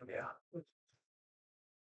 Yeah.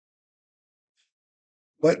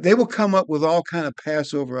 But they will come up with all kind of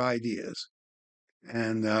Passover ideas.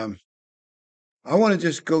 And I want to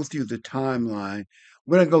just go through the timeline.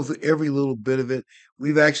 We're going to go through every little bit of it.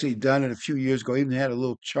 We've actually done it a few years ago, even had a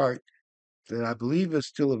little chart that I believe is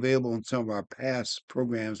still available in some of our past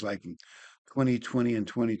programs, like in 2020 and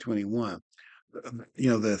 2021. The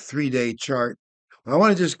 3-day chart. I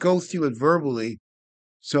want to just go through it verbally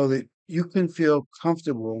so that you can feel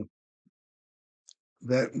comfortable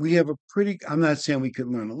that we have a pretty, I'm not saying we could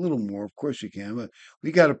learn a little more, of course you can, but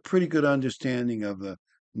we got a pretty good understanding of the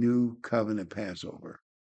new covenant Passover.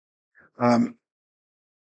 Um,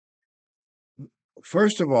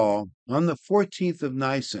 First of all, on the 14th of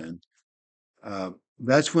Nisan, uh,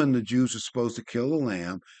 that's when the Jews are supposed to kill the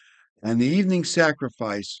lamb, and the evening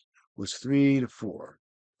sacrifice was 3 to 4.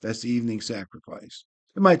 That's the evening sacrifice.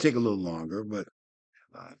 It might take a little longer, but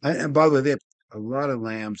and by the way, they had a lot of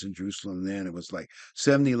lambs in Jerusalem then. It was like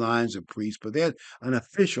 70 lines of priests, but they had an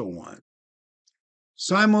official one.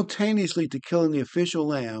 Simultaneously to killing the official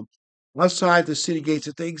lamb outside the city gates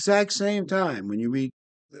at the exact same time, when you read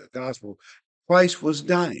the gospel, Christ was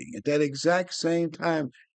dying. At that exact same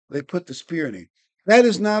time, they put the spear in him. That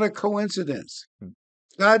is not a coincidence.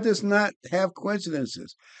 God does not have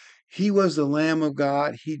coincidences. He was the Lamb of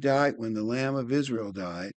God. He died when the Lamb of Israel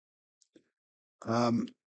died. Um,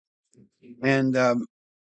 and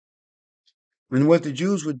And what the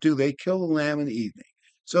Jews would do, they kill the lamb in the evening.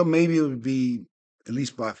 So maybe it would be at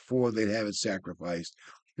least by 4 they'd have it sacrificed.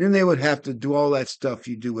 Then they would have to do all that stuff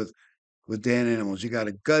you do with dead animals. You got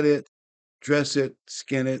to gut it, dress it,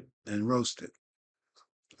 skin it, and roast it.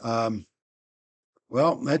 Um,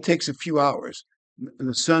 well, that takes a few hours.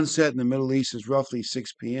 The sunset in the Middle East is roughly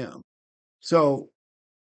 6 p.m. So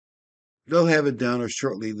they'll have it done or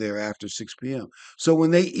shortly thereafter, 6 p.m. So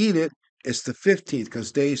when they eat it, it's the 15th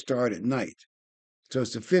because days start at night. So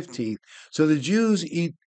it's the 15th. So the Jews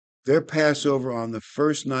eat their Passover on the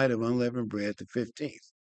first night of unleavened bread, the 15th.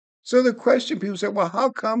 So the question people say, well,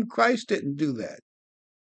 how come Christ didn't do that?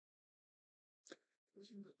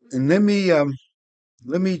 And let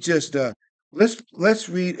me just let's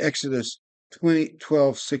read Exodus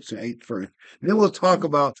 20:12, 6 and 8 first. Then we'll talk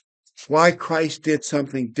about why Christ did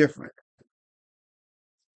something different.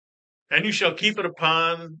 And you shall keep it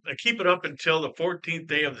up until the 14th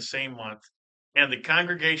day of the same month. And the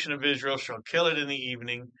congregation of Israel shall kill it in the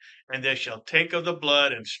evening, and they shall take of the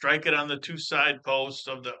blood and strike it on the 2 side posts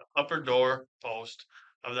of the upper door post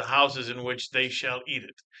of the houses in which they shall eat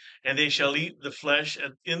it. And they shall eat the flesh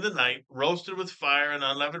in the night, roasted with fire and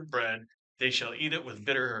unleavened bread. They shall eat it with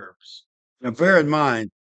bitter herbs. Now bear in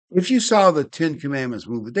mind, if you saw the Ten Commandments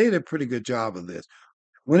movie, they did a pretty good job of this.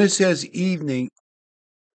 When it says evening,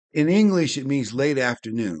 in English, it means late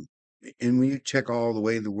afternoon. And when you check all the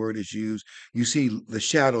way the word is used, you see the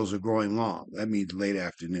shadows are growing long. That means late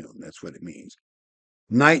afternoon. That's what it means.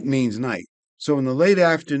 Night means night. So in the late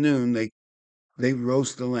afternoon, they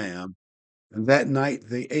roast the lamb, and that night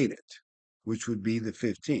they ate it, which would be the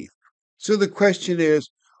 15th. So the question is,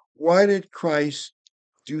 why did Christ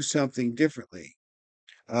do something differently?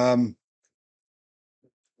 Um,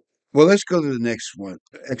 well, let's go to the next one,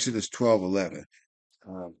 Exodus 12:11.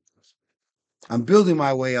 Um, I'm building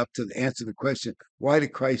my way up to answer the question, why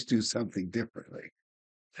did Christ do something differently?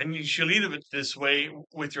 And you shall eat of it this way,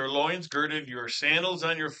 with your loins girded, your sandals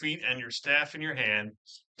on your feet, and your staff in your hand.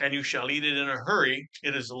 And you shall eat it in a hurry.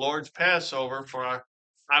 It is the Lord's Passover, for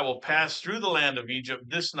I will pass through the land of Egypt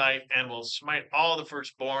this night, and will smite all the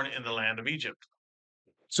firstborn in the land of Egypt.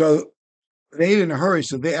 So they ate in a hurry,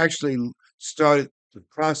 so they actually started the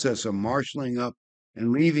process of marshaling up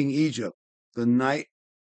and leaving Egypt the night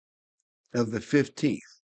of the 15th.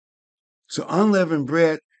 So unleavened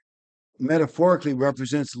bread metaphorically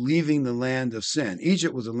represents leaving the land of sin.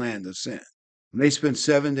 Egypt was a land of sin. And they spent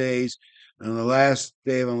 7 days. And on the last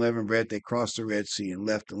day of unleavened bread, they crossed the Red Sea and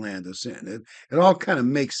left the land of sin. It all kind of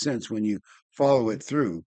makes sense when you follow it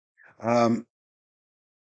through. Um,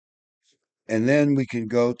 and then we can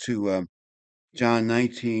go to John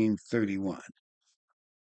 19:31.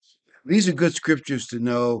 These are good scriptures to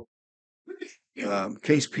know, in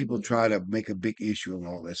case people try to make a big issue of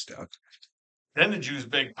all this stuff. Then the Jews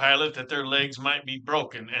begged Pilate that their legs might be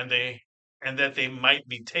broken, and that they might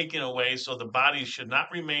be taken away, so the bodies should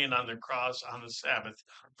not remain on the cross on the Sabbath,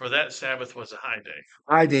 for that Sabbath was a high day.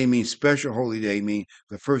 High day means special, holy day means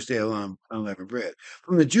the first day of unleavened bread.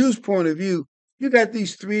 From the Jews' point of view, you got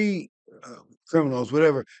these three criminals,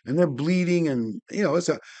 whatever, and they're bleeding, and it's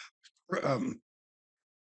a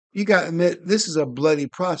you got to admit this is a bloody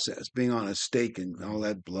process, being on a stake and all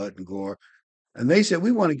that blood and gore. And they said,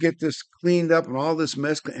 we want to get this cleaned up and all this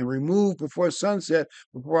mess and removed before sunset,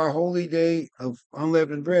 before our holy day of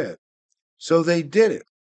unleavened bread. So they did it.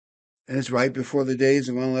 And it's right before the days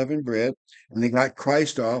of unleavened bread. And they got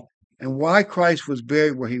Christ off. And why Christ was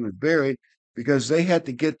buried where he was buried, because they had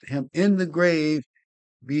to get him in the grave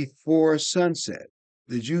before sunset.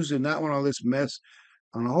 The Jews did not want all this mess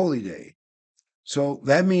on a holy day. So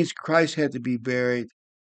that means Christ had to be buried.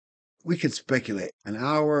 We could speculate an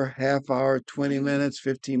hour, half hour, 20 minutes,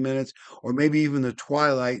 15 minutes, or maybe even the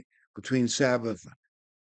twilight between Sabbath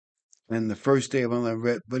and the first day of unleavened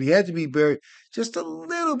bread. But he had to be buried just a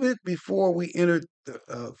little bit before we entered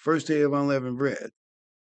the first day of unleavened bread.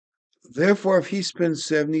 Therefore, if he spends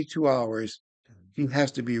 72 hours, he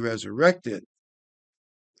has to be resurrected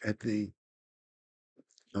at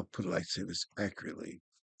I'll put it like say this accurately.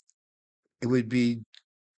 It would be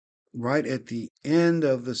right at the end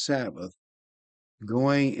of the Sabbath,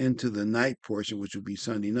 going into the night portion, which would be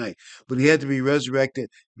Sunday night. But he had to be resurrected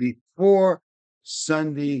before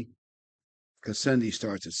Sunday, because Sunday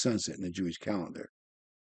starts at sunset in the Jewish calendar.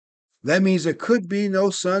 That means there could be no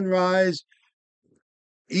sunrise.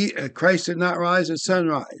 Christ did not rise at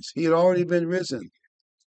sunrise. He had already been risen.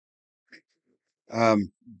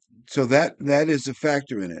 So that is a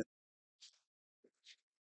factor in it.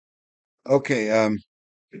 Okay.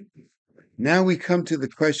 Now we come to the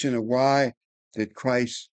question of why did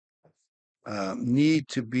Christ need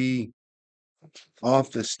to be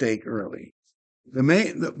off the stake early?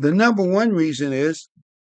 The number one reason is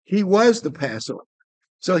he was the Passover.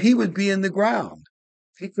 So he would be in the ground.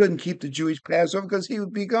 He couldn't keep the Jewish Passover because he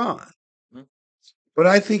would be gone. But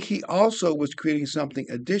I think he also was creating something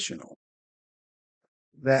additional,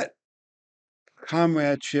 that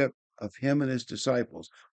comradeship of him and his disciples.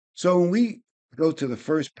 So when we go to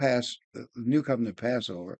the New Covenant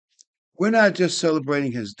Passover, we're not just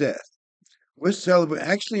celebrating his death. We're celebrating,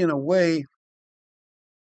 actually, in a way,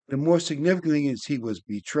 the more significant thing is he was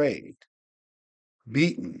betrayed,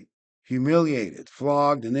 beaten, humiliated,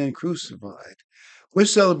 flogged, and then crucified. We're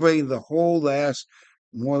celebrating the whole last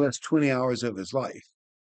more or less 20 hours of his life.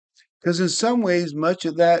 Because in some ways, much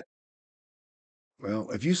of that, well,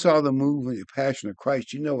 if you saw the movie The Passion of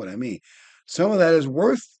Christ, you know what I mean. Some of that is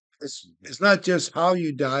it's not just how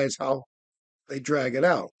you die, it's how they drag it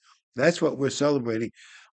out. That's what we're celebrating,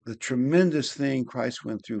 the tremendous thing Christ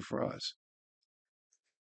went through for us.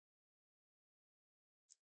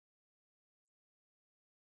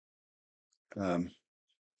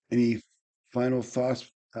 Any final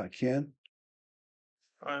thoughts, Ken?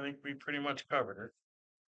 I think we pretty much covered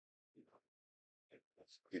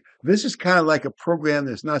This is kind of like a program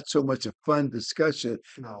that's not so much a fun discussion, it.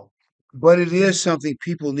 No. but it is something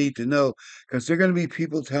people need to know, because they're going to be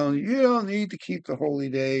people telling you you don't need to keep the holy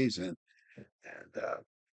days, and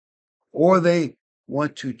or they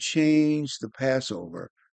want to change the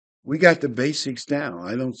Passover. We got the basics down.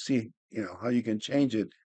 I don't see how you can change it.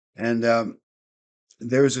 And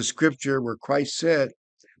there's a scripture where Christ said,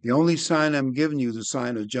 "The only sign I'm giving you is the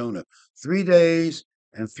sign of Jonah. 3 days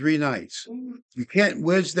and 3 nights. You can't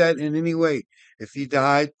wedge that in any way. If he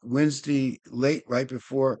died Wednesday late, right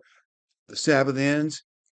before the Sabbath ends,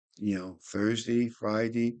 Thursday,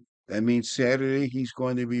 Friday, that means Saturday he's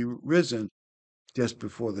going to be risen just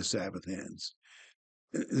before the Sabbath ends.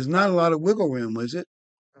 There's not a lot of wiggle room, is it?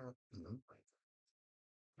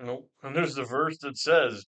 No. And there's the verse that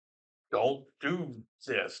says, don't do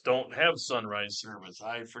this. Don't have sunrise service.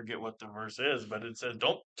 I forget what the verse is, but it says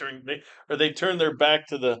don't turn they turn their back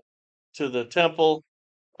to the temple,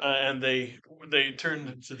 and they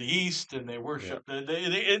turn to the east and they worship.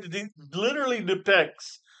 It literally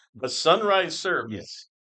depicts a sunrise service, Yes.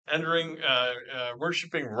 entering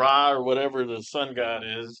worshiping Ra or whatever the sun god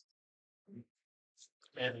is,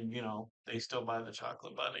 and they still buy the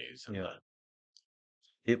chocolate bunnies and Yeah.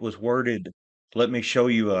 It was worded, let me show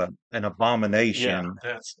you an abomination.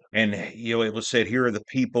 that's And, it was said, here are the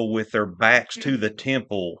people with their backs to the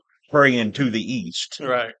temple praying to the east,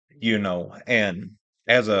 right. and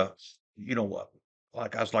as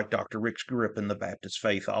like I was like Dr. Rick grew up in the Baptist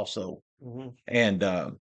faith also. Hmm. And,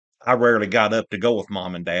 I rarely got up to go with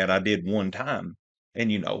mom and dad. I did one time. And,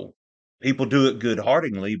 people do it good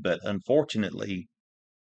heartedly, but unfortunately,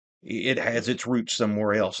 it has its roots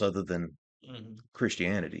somewhere else other than Mhm.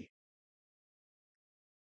 Christianity.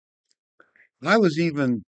 I was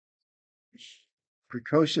even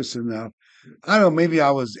precocious enough. I don't know, maybe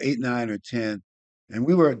I was 8, 9, or 10, and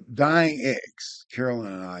we were dyeing eggs,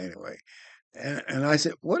 Carolyn and I, anyway. And I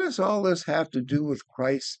said, what does all this have to do with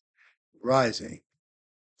Christ rising?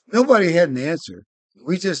 Nobody had an answer.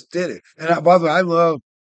 We just did it. And by the way, I love,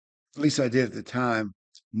 at least I did at the time,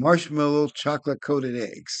 marshmallow chocolate coated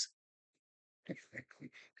eggs.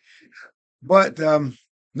 But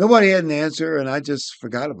nobody had an answer, and I just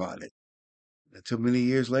forgot about it until many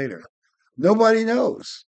years later. Nobody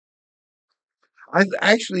knows. I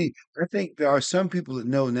think there are some people that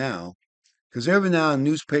know now, because every now and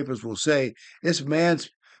newspapers will say it's man's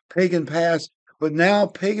pagan past, but now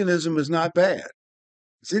paganism is not bad.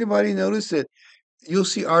 Does anybody notice that you'll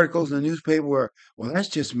see articles in the newspaper where, well, that's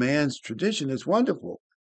just man's tradition. It's wonderful.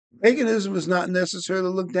 Paganism is not necessarily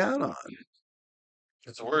looked down on.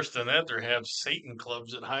 It's worse than that. They have Satan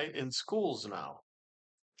clubs at high in schools now.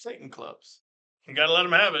 Satan clubs. You got to let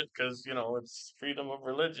them have it because it's freedom of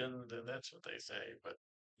religion. And that's what they say. But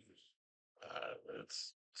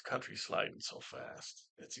it's country sliding so fast.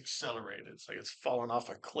 It's accelerated. It's like it's falling off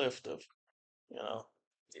a cliff of you know.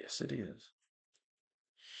 Yes, it is.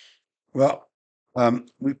 Well,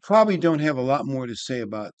 we probably don't have a lot more to say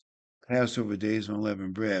about Passover days of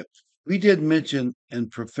unleavened bread. We did mention in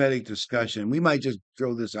prophetic discussion, we might just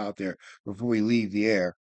throw this out there before we leave the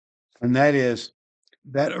air, and that is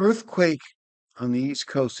that earthquake on the East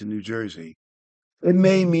Coast in New Jersey. It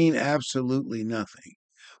may mean absolutely nothing,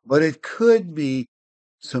 but it could be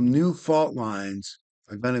some new fault lines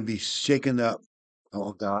are going to be shaken up.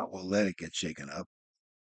 Oh, God will let it get shaken up.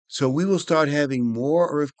 So we will start having more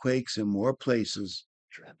earthquakes in more places.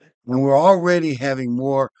 And we're already having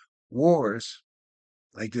more wars.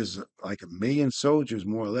 Like there's like 1 million soldiers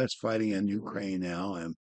more or less fighting in Ukraine now,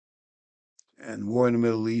 and war in the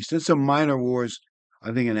Middle East, and some minor wars,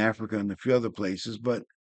 I think, in Africa and a few other places. But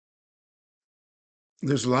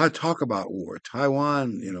there's a lot of talk about war.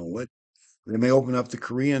 Taiwan, what they may open up the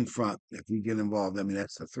Korean front if we get involved. I mean,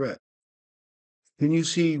 that's the threat. Can you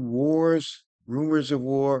see wars, rumors of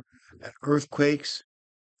war, and earthquakes?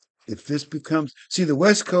 If this becomes, see, the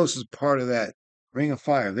West Coast is part of that ring of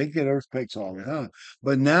fire. They get earthquakes all the time.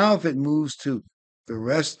 But now, if it moves to the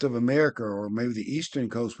rest of America or maybe the Eastern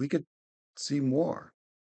Coast, we could see more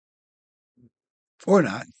or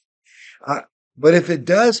not. Uh, but if it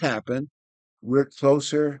does happen, we're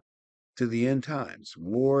closer to the end times,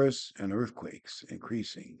 wars and earthquakes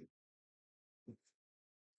increasing,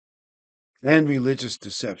 and religious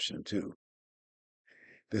deception too.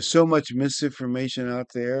 There's so much misinformation out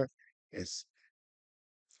there. It's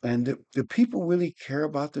and do people really care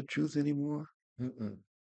about the truth anymore? Mm-mm.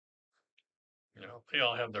 They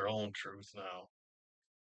all have their own truth now.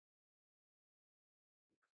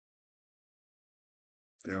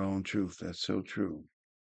 Their own truth. That's so true.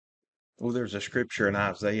 Well, there's a scripture in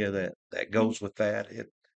Isaiah that goes with that.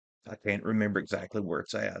 I can't remember exactly where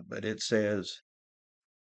it's at, but it says,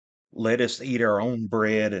 "Let us eat our own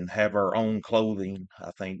bread and have our own clothing."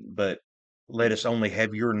 I think, but let us only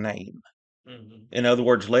have your name. Hmm. In other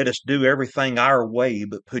words, let us do everything our way,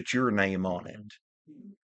 but put your name on it.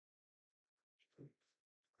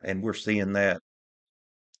 And we're seeing that.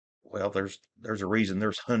 Well, there's a reason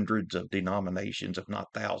there's hundreds of denominations, if not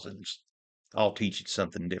thousands, all teaching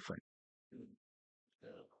something different.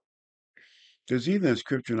 There's even a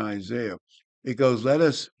scripture in Isaiah. It goes, "Let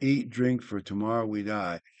us eat, drink, for tomorrow we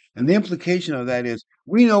die." And the implication of that is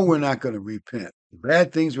we know we're not going to repent.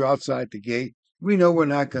 Bad things are outside the gate. We know we're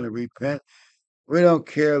not going to repent. We don't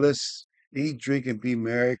care. Let's eat, drink, and be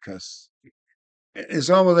merry because it's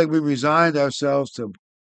almost like we resigned ourselves to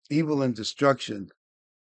evil and destruction.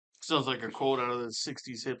 Sounds like a quote out of the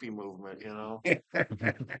 '60s hippie movement.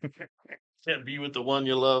 Can't be with the one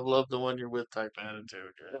you love, love the one you're with type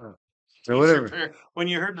attitude. Yeah. So Teach your whatever. parents. When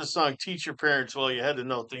you heard the song "Teach Your Parents Well," you had to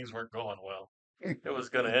know things weren't going well. It was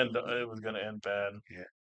gonna end. It was gonna end bad. Yeah.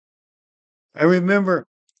 I remember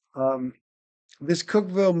um, this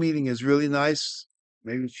Cookville meeting is really nice.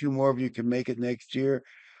 Maybe a few more of you can make it next year.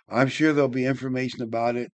 I'm sure there'll be information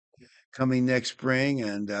about it coming next spring.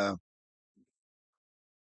 And I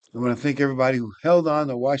want to thank everybody who held on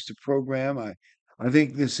to watch the program. I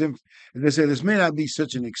think as I said, this may not be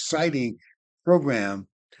such an exciting program,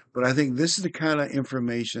 but I think this is the kind of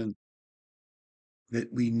information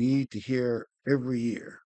that we need to hear every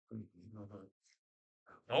year. Mhm.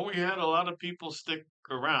 Oh, we had a lot of people stick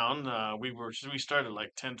around. We started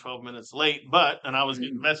like 10, 12 minutes late, and I was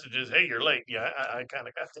getting messages, "Hey, you're late." Yeah, I kind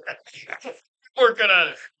of got that. Working on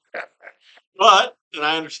it. And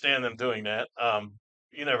I understand them doing that.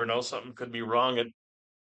 You never know, something could be wrong, and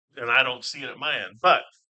I don't see it at my end. But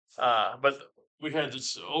we had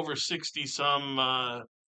this over 60 some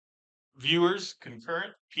viewers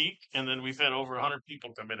concurrent peak, and then we've had over 100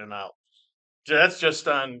 people come in and out. That's just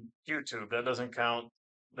on YouTube. That doesn't count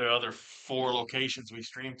the other 4 locations we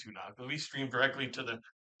stream to now, because we stream directly to the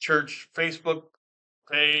church Facebook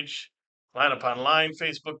page, Line Upon Line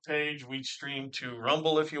Facebook page. We stream to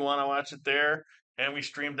Rumble if you want to watch it there, and we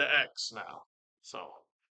stream to X now. So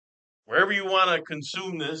wherever you want to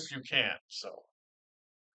consume this, you can. So,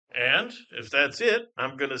 and if that's it,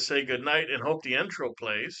 I'm going to say good night and hope the intro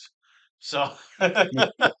plays. So, good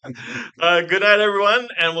night, everyone,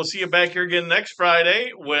 and we'll see you back here again next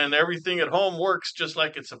Friday when everything at home works just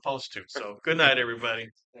like it's supposed to. So, good night,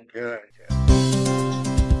 everybody. Good.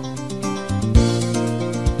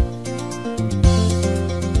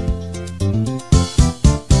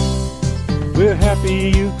 We're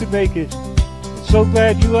happy you could make it, and so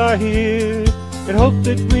glad you are here, and hope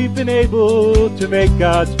that we've been able to make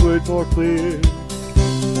God's word more clear.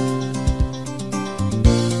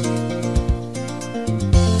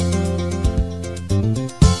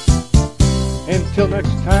 Until next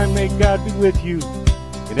time, may God be with you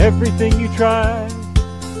in everything you try.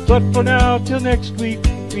 But for now, till next week,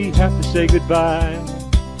 we have to say goodbye.